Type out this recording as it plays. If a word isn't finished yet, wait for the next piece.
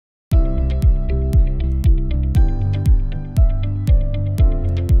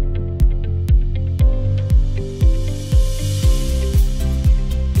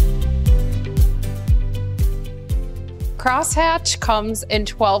Crosshatch comes in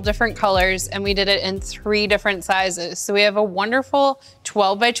 12 different colors, and we did it in 3 different sizes. So we have a wonderful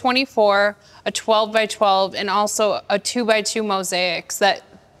 12 by 24, a 12 by 12, and also a 2 by 2 mosaics that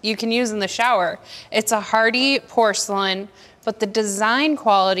you can use in the shower. It's a hardy porcelain, but the design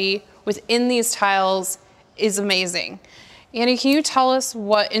quality within these tiles is amazing. Annie, can you tell us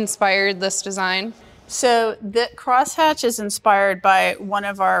what inspired this design? So the crosshatch is inspired by one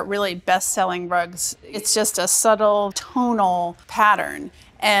of our really best-selling rugs. It's just a subtle tonal pattern,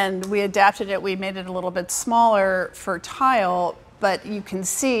 and we adapted it. We made it a little bit smaller for tile, but you can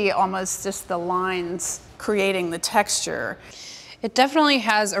see almost just the lines creating the texture. It definitely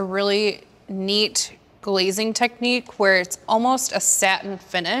has a really neat glazing technique where it's almost a satin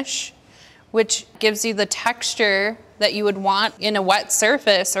finish, which gives you the texture that you would want in a wet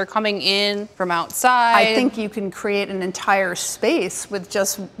surface or coming in from outside. I think you can create an entire space with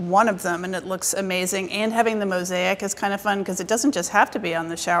just one of them, and it looks amazing. And having the mosaic is kind of fun because it doesn't just have to be on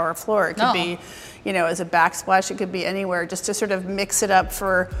the shower floor. It could be, you know, as a backsplash, it could be anywhere, just to sort of mix it up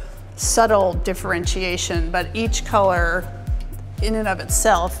for subtle differentiation. But each color in and of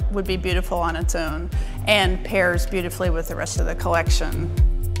itself would be beautiful on its own and pairs beautifully with the rest of the collection.